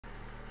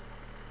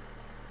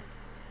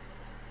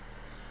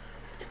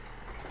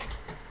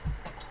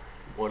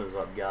What is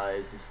up,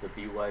 guys? It's the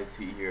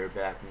BYT here,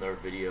 back with another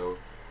video.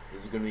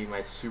 This is going to be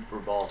my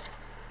Superbrawl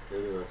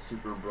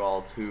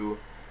 2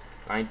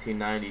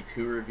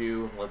 1992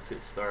 review. Let's get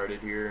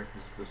started here.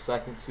 This is the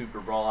second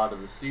Superbrawl out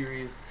of the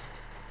series.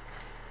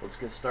 Let's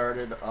get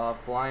started.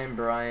 Flying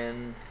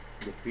Brian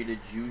defeated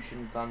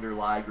Jushin Thunder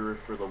Liger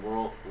for the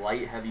World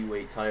Light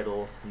Heavyweight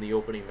title in the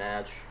opening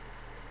match.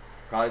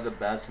 Probably the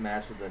best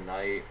match of the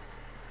night.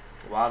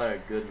 A lot of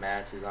good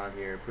matches on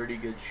here. Pretty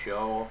good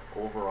show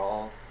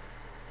overall.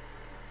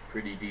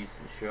 Pretty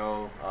decent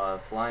show.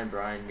 Flying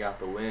Brian got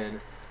the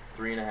win.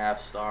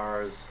 3.5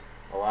 stars.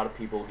 A lot of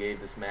people gave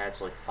this match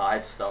like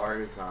 5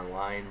 stars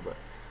online, but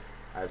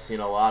I've seen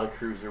a lot of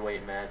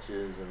cruiserweight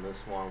matches, and this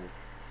one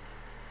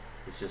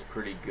was just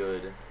pretty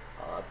good.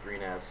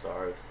 3.5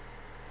 stars.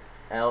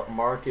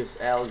 Marcus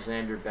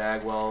Alexander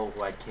Bagwell,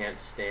 who I can't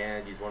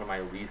stand. He's one of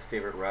my least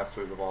favorite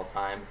wrestlers of all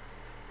time.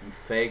 He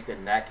faked a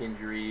neck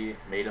injury,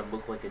 made him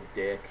look like a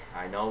dick.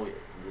 I know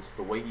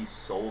the way he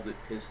sold it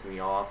pissed me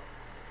off.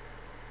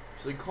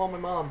 He's like, call my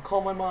mom,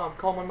 call my mom,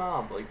 call my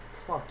mom. Like,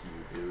 fuck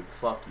you, dude,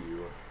 fuck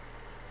you.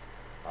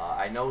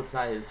 I know it's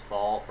not his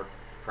fault, or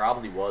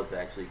probably was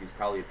actually, he's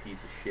probably a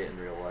piece of shit in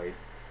real life.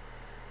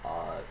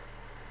 I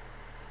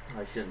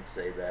shouldn't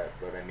say that,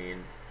 but I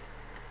mean,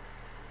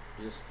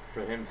 just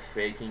for him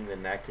faking the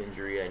neck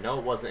injury, I know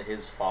it wasn't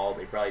his fault,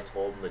 they probably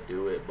told him to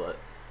do it, but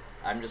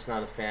I'm just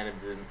not a fan of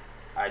him.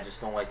 I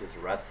just don't like his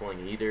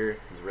wrestling either.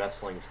 His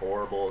wrestling's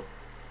horrible.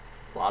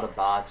 A lot of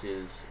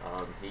botches.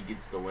 He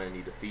gets the win.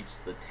 He defeats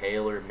the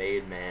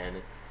tailor-made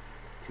man.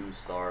 2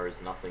 stars.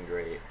 Nothing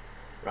great.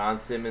 Ron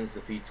Simmons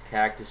defeats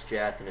Cactus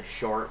Jack in a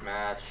short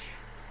match.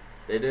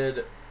 They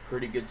did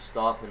pretty good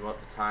stuff in what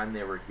the time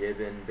they were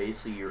given.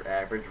 Basically your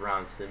average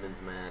Ron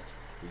Simmons match.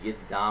 He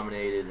gets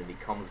dominated and he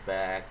comes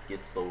back,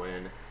 gets the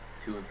win.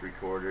 2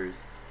 3/4.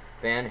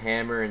 Van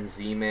Hammer and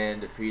Z-Man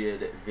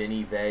defeated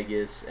Vinny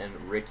Vegas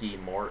and Ricky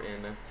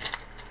Morton.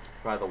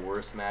 Probably the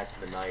worst match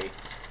of the night.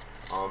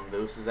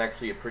 This is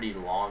actually a pretty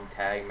long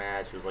tag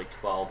match. It was like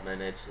 12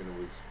 minutes, and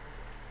it was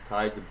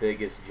probably the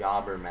biggest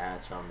jobber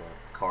match on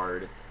the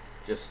card.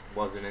 Just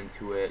wasn't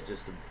into it.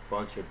 Just a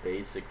bunch of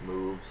basic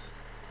moves.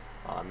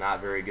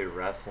 Not very good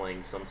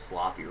wrestling. Some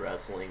sloppy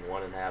wrestling.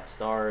 1.5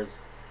 stars.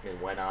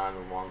 It went on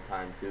a long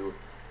time too.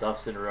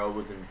 Dustin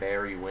Rhodes and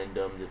Barry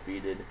Windham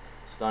defeated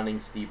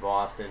Stunning Steve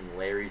Austin and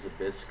Larry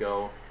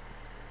Zbyszko.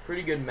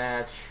 Pretty good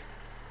match.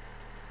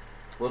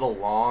 A little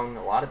long.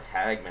 A lot of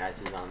tag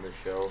matches on this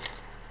show.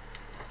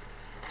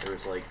 There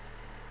was like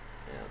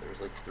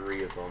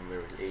 3 of them.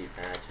 There was 8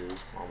 matches,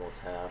 almost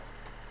half.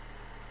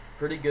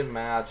 Pretty good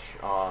match.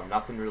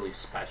 Nothing really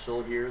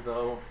special here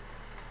though.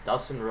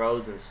 Dustin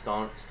Rhodes and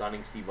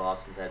Stunning Steve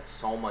Austin had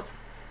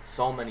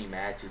so many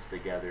matches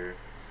together.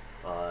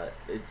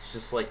 It's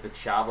just like the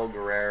Chavo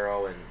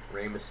Guerrero and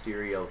Rey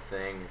Mysterio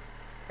thing.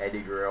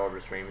 Eddie Guerrero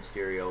versus Rey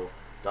Mysterio.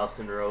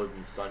 Dustin Rhodes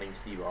and Stunning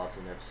Steve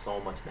Austin have so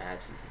much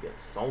matches together.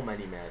 So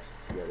many matches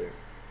together.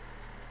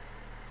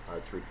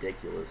 It's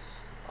ridiculous.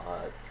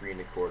 3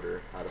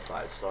 1/4 out of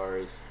 5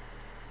 stars.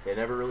 They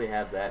never really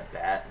have that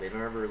bad. They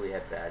never really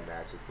had bad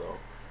matches though.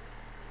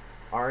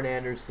 Arn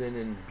Anderson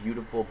and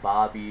Beautiful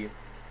Bobby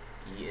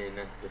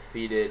Eaton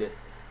defeated.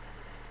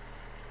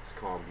 Let's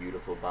call him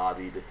Beautiful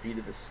Bobby.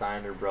 Defeated the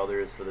Steiner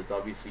brothers for the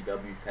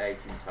WCW Tag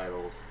Team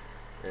titles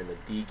in the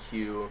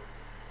DQ.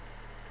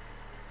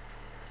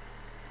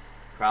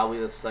 Probably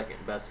the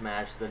second best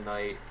match of the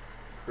night.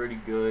 Pretty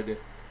good.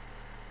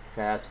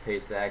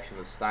 Fast-paced action.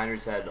 The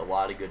Steiners had a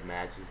lot of good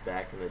matches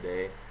back in the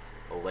day.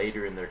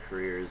 Later in their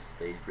careers,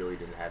 they really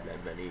didn't have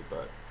that many,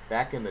 but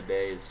back in the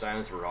day, the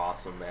Steiners were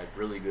awesome. They had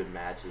really good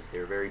matches. They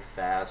were very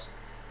fast.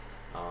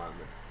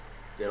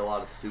 Did a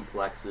lot of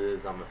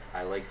suplexes.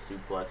 I like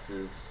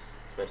suplexes,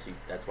 especially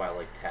that's why I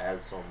like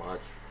Taz so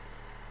much.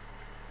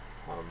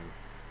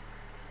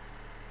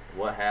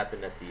 What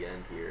happened at the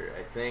end here?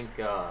 I think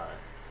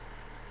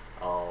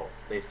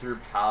they threw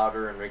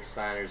powder in Rick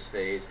Steiner's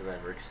face, and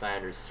then Rick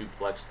Steiner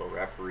suplexed the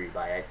referee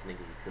by accident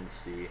because he couldn't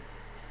see.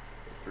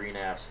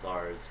 3.5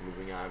 stars.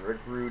 Moving on, Rick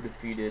Rude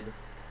defeated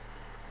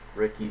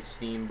Ricky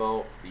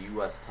Steamboat for the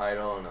U.S.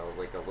 title in a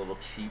little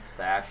cheap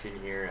fashion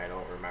here. I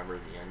don't remember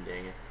the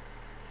ending.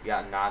 He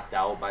got knocked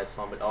out by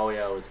somebody. Oh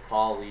yeah, it was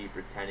Paul Lee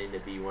pretending to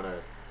be one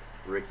of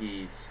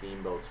Ricky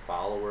Steamboat's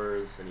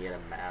followers, and he had a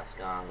mask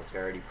on, which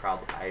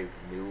I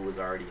knew was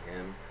already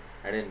him.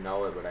 I didn't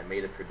know it, but I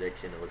made a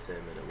prediction it was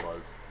him, and it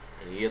was.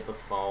 And he hit the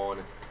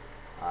phone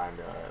on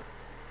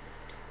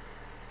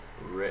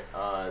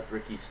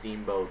Ricky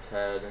Steamboat's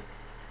head,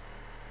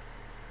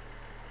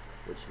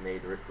 which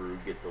made Rick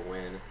Rude get the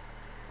win.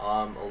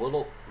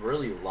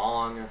 Really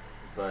long,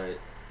 but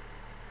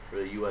for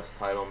the U.S.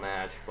 title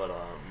match, but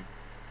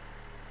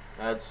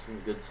that's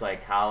some good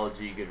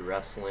psychology, good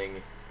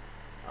wrestling.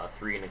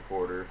 3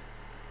 1/4.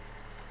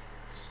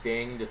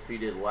 Sting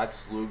defeated Lex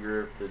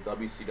Luger for the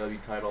WCW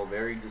title.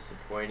 Very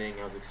disappointing.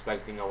 I was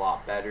expecting a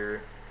lot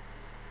better.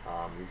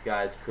 These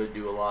guys could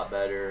do a lot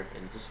better,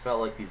 and it just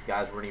felt like these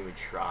guys weren't even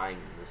trying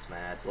in this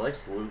match. Lex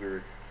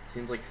Luger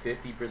seems like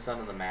 50%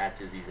 of the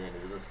matches he's in,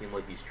 it doesn't seem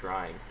like he's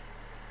trying.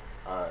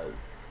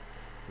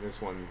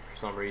 This one, for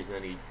some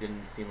reason, he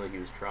didn't seem like he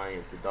was trying.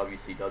 It's a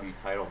WCW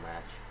title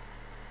match.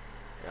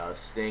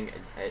 Sting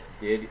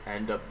did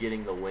end up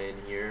getting the win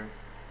here.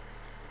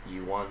 He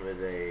won with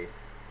a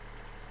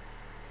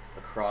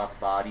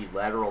crossbody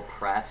lateral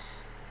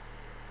press,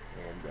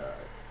 and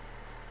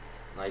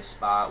nice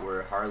spot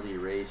where Harley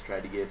Race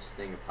tried to give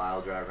Sting a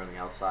pile driver on the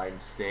outside,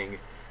 and Sting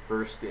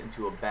burst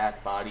into a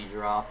back body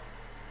drop.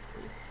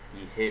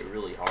 He hit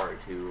really hard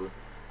too.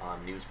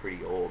 He was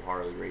pretty old,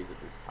 Harley Race, at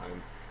this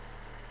time.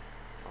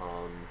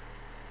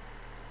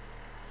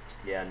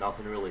 Yeah,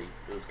 nothing really.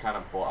 It was kind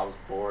of I was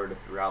bored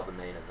throughout the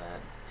main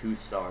event. 2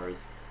 stars.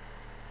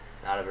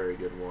 Not a very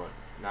good one.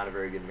 Not a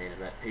very good main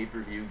event.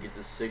 Pay-per-view gets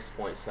a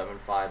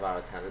 6.75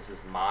 out of 10. This is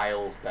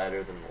miles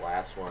better than the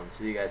last one.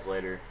 See you guys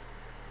later.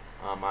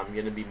 I'm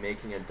going to be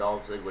making a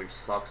Dolph Ziggler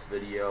sucks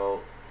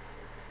video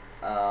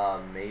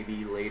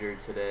maybe later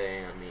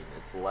today. I mean,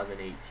 it's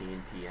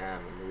 11:18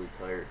 p.m. I'm really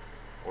tired.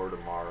 Or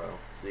tomorrow.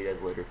 See you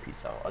guys later. Peace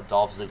out. A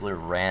Dolph Ziggler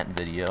rant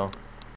video.